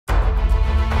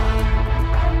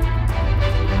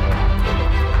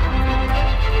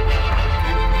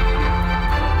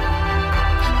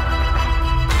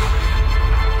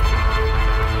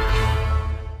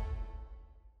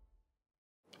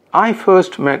I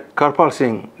first met Karpal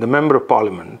Singh, the Member of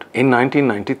Parliament, in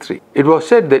 1993. It was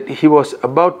said that he was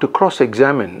about to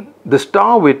cross-examine the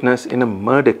star witness in a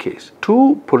murder case.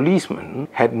 Two policemen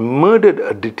had murdered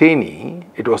a detainee,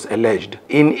 it was alleged,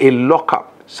 in a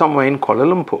lockup somewhere in Kuala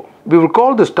Lumpur. We will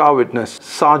call the star witness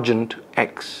Sergeant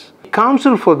X.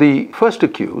 Counsel for the first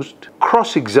accused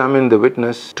cross-examined the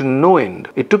witness to no end.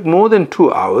 It took more than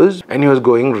 2 hours and he was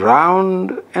going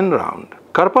round and round.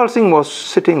 Karpal Singh was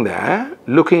sitting there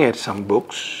looking at some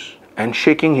books and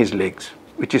shaking his legs,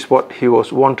 which is what he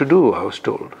was wont to do, I was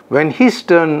told. When his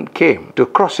turn came to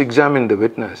cross-examine the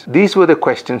witness, these were the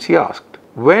questions he asked.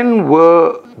 When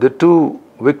were the two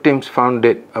victims found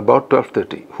dead? About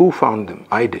 12:30. Who found them?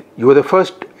 I did. You were the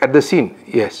first at the scene?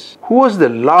 Yes. Who was the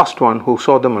last one who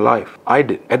saw them alive? I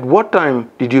did. At what time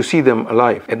did you see them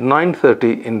alive? At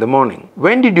 9:30 in the morning.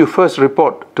 When did you first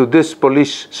report to this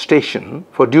police station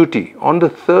for duty? On the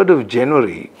 3rd of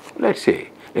January, let's say,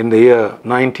 in the year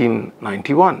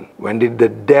 1991. When did the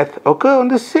death occur? On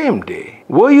the same day.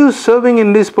 Were you serving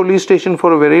in this police station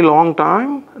for a very long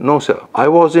time? No, sir. I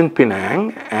was in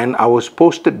Penang and I was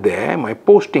posted there. My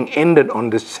posting ended on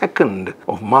the 2nd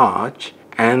of March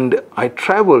and I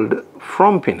travelled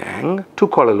from Penang to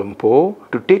Kuala Lumpur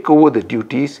to take over the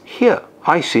duties here.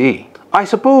 I see. I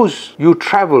suppose you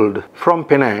travelled from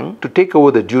Penang to take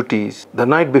over the duties the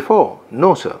night before?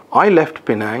 No, sir. I left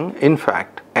Penang, in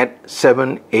fact, at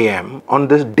 7 a.m. on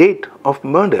the date of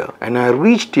murder, and I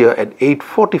reached here at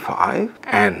 8:45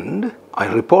 and I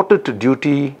reported to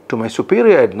duty to my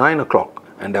superior at 9 o'clock.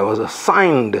 And I was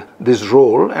assigned this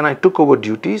role and I took over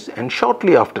duties, and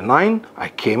shortly after 9 I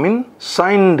came in,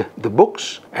 signed the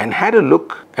books and had a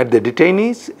look at the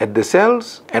detainees at the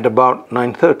cells at about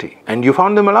 9:30. And you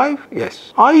found them alive?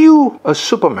 Yes. Are you a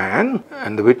superman?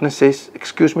 And the witness says,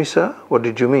 excuse me sir, what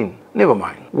did you mean? Never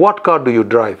mind. What car do you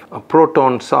drive? A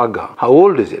Proton Saga. How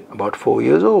old is it? About 4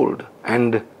 years old.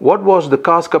 And what was the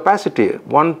car's capacity?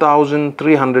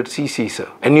 1,300 cc, sir.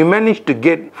 And you managed to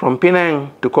get from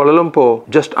Penang to Kuala Lumpur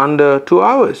just under 2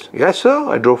 hours? Yes, sir,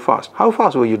 I drove fast. How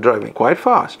fast were you driving? Quite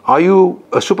fast. Are you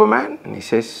a superman? And he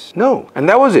says, no. And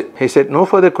that was it. He said, no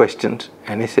further questions.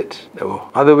 And he sits. There were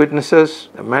other witnesses.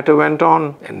 The matter went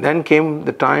on. And then came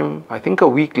the time, I think a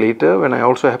week later, when I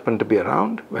also happened to be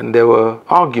around, when there were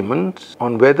arguments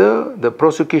on whether the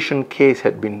prosecution case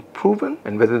had been proven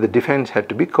and whether the defense had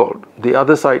to be called. The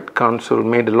other side counsel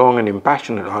made a long and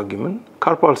impassioned argument.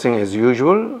 Karpal Singh, as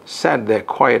usual, sat there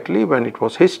quietly. When it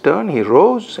was his turn, he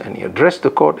rose and he addressed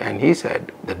the court and he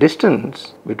said, the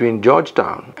distance between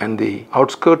Georgetown and the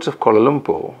outskirts of Kuala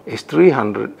Lumpur is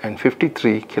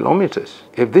 353 kilometers.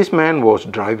 If this man was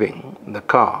driving the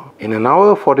car in an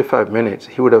hour 45 minutes,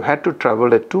 he would have had to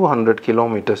travel at 200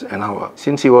 kilometers an hour.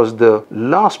 Since he was the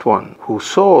last one who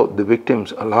saw the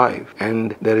victims alive,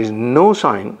 and there is no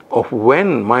sign of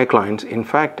when my clients in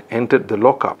fact entered the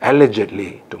lockup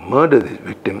allegedly to murder this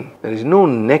victim, there is no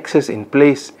nexus in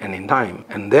place and in time,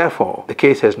 and therefore the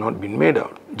case has not been made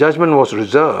out. Judgment was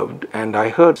reserved, and I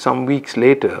heard some weeks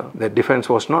later that defense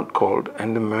was not called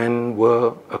and the men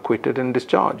were acquitted and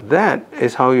discharged. That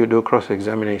is how you do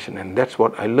cross-examination, and that's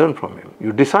what I learned from him.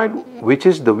 You decide which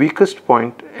is the weakest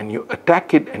point and you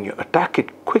attack it, and you attack it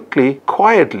quickly,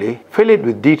 quietly, fill it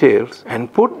with details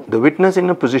and put the witness in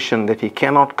a position that he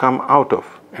cannot come out of,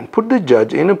 and put the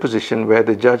judge in a position where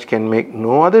the judge can make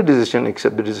no other decision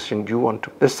except the decision you want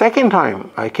to. The second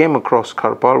time I came across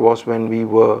Karpal was when we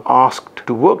were asked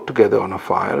to work together on a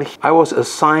file. I was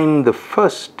assigned the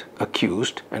first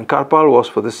accused and Karpal was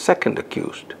for the second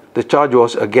accused. The charge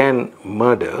was again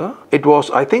murder. It was,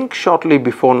 I think, shortly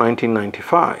before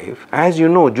 1995. As you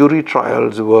know, jury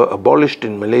trials were abolished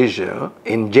in Malaysia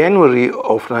in January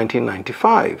of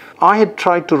 1995. I had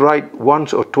tried to write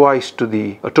once or twice to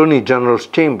the Attorney General's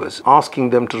chambers asking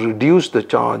them to reduce the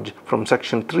charge from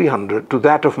section 300 to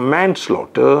that of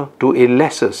manslaughter to a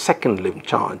lesser second limb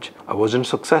charge. I wasn't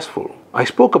successful. I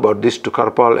spoke about this to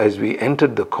Karpal as we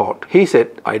entered the court. He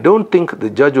said, I don't think the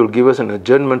judge will give us an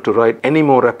adjournment to write any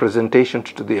more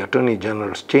representations to the Attorney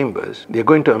General's chambers. They are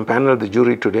going to empanel the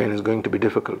jury today and it's going to be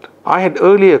difficult. I had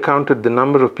earlier counted the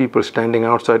number of people standing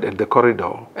outside at the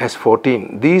corridor as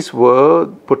 14. These were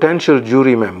potential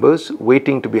jury members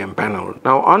waiting to be empaneled.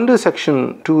 Now, under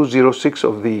section 206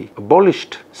 of the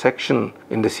abolished section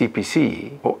in the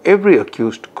CPC, or every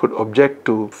accused could object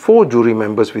to 4 jury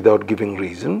members without giving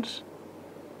reasons.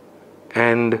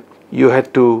 And you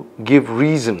had to give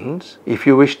reasons if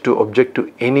you wish to object to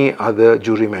any other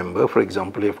jury member. For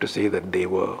example, you have to say that they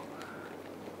were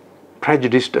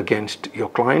prejudiced against your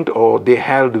client, or they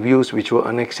held views which were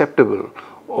unacceptable,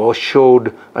 or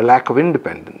showed a lack of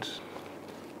independence.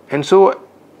 And so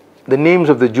the names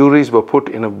of the juries were put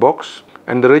in a box,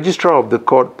 and the registrar of the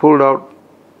court pulled out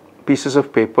pieces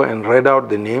of paper and read out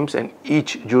the names, and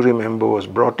each jury member was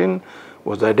brought in,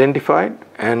 was identified,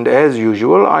 and as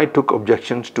usual I took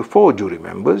objections to 4 jury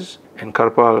members and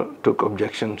Karpal took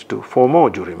objections to 4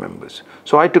 more jury members.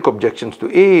 So I took objections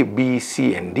to A, B,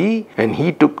 C and D, and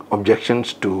he took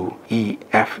objections to E,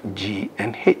 F, G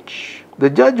and H. The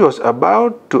judge was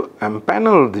about to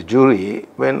empanel the jury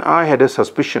when I had a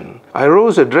suspicion. I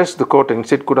rose, addressed the court and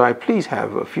said, could I please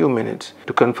have a few minutes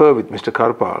to confer with Mr.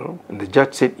 Karpal? And the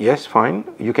judge said, yes, fine,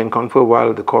 you can confer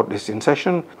while the court is in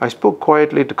session. I spoke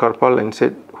quietly to Karpal and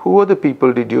said, who other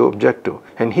people did you object to?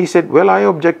 And he said, well, I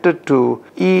objected to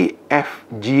E, F,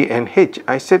 G and H.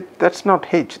 I said, that's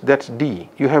not H, that's D.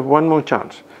 You have one more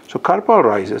chance. So Karpal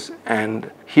rises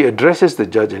and he addresses the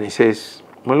judge and he says,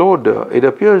 my lord, it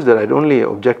appears that I'd only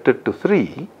objected to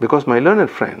 3 because my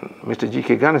learned friend, Mr.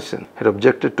 Ganesan, had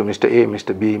objected to Mr. A,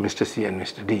 Mr. B, Mr. C and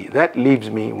Mr. D. That leaves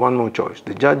me one more choice.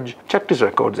 The judge checked his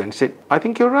records and said, I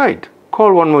think you're right.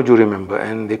 Call one more jury member,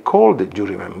 and they called the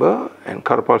jury member and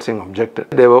Karpal Singh objected.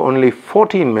 There were only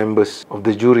 14 members of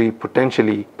the jury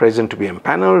potentially present to be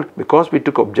empaneled. Because we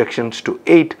took objections to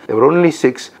 8, there were only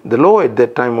 6. The law at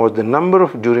that time was the number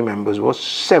of jury members was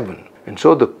 7. And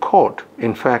so the court,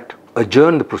 in fact,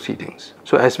 adjourned the proceedings.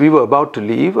 So as we were about to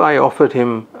leave, I offered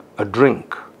him a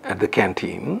drink at the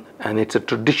canteen, and it's a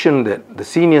tradition that the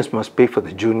seniors must pay for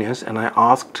the juniors, and I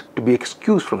asked to be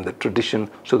excused from that tradition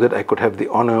so that I could have the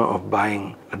honor of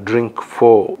buying a drink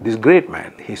for this great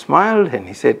man. He smiled and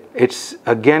he said, it's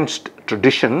against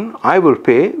tradition, I will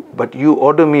pay, but you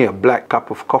order me a black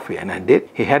cup of coffee. And I did.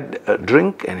 He had a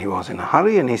drink and he was in a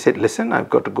hurry and he said, listen, I've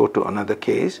got to go to another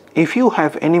case. If you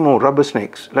have any more rubber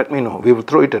snakes, let me know. We will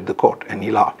throw it at the court. And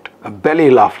he laughed. A belly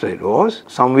laughter it was.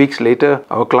 Some weeks later,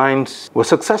 our clients were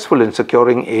successful in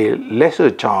securing a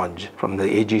lesser charge from the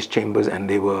AG's chambers, and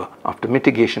they were, after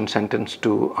mitigation, sentenced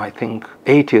to, I think,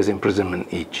 8 years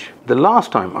imprisonment each. The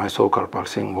last time I saw Karpal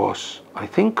Singh was, I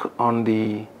think, on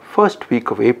the first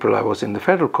week of April. I was in the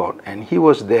federal court and he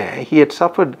was there. He had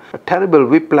suffered a terrible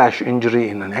whiplash injury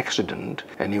in an accident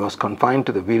and he was confined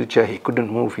to the wheelchair. He couldn't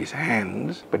move his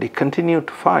hands, but he continued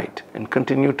to fight and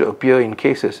continued to appear in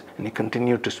cases and he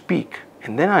continued to speak.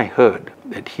 And then I heard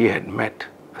that he had met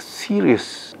a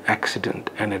serious accident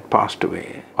and had passed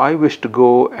away. I wished to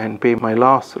go and pay my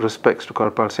last respects to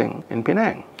Karpal Singh in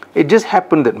Penang. It just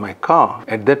happened that my car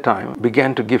at that time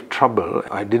began to give trouble.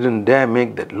 I didn't dare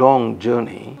make that long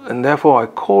journey, and therefore I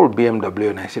called BMW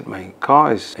and I said, my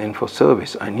car is in for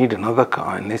service, I need another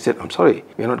car. And they said, I'm sorry,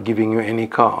 we're not giving you any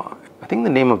car. I think the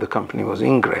name of the company was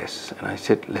Ingress. And I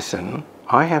said, listen,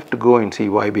 I have to go and see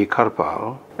YB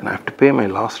Karpal and I have to pay my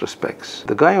last respects.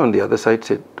 The guy on the other side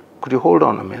said, could you hold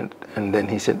on a minute? And then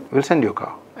he said, we'll send you a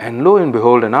car. And lo and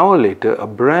behold, an hour later, a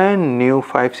brand new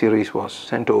 5 Series was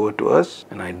sent over to us.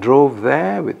 And I drove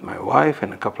there with my wife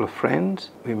and a couple of friends.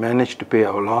 We managed to pay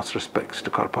our last respects to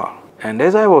Karpal. And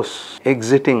as I was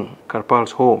exiting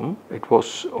Karpal's home, it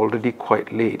was already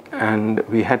quite late and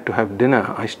we had to have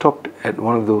dinner. I stopped at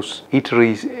one of those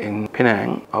eateries in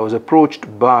Penang. I was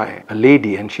approached by a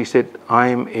lady and she said,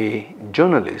 I'm a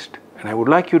journalist and I would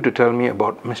like you to tell me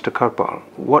about Mr. Karpal.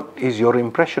 What is your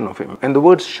impression of him? And the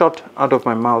words shot out of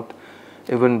my mouth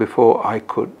even before I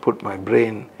could put my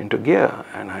brain into gear.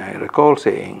 And I recall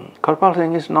saying, Karpal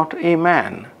Singh is not a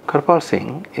man. Karpal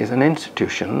Singh is an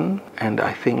institution, and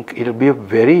I think it'll be a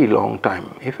very long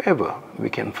time, if ever, we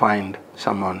can find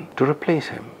someone to replace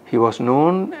him. He was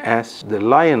known as the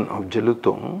Lion of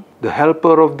Jelutong, the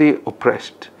helper of the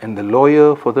oppressed, and the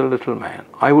lawyer for the little man.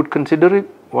 I would consider it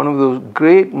one of those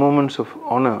great moments of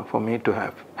honor for me to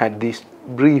have had these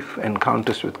brief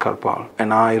encounters with Karpal.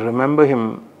 And I remember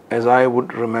him as I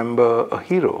would remember a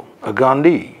hero, a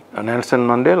Gandhi, a Nelson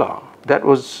Mandela. That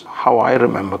was how I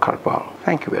remember Karpal.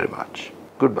 Thank you very much.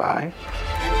 Goodbye.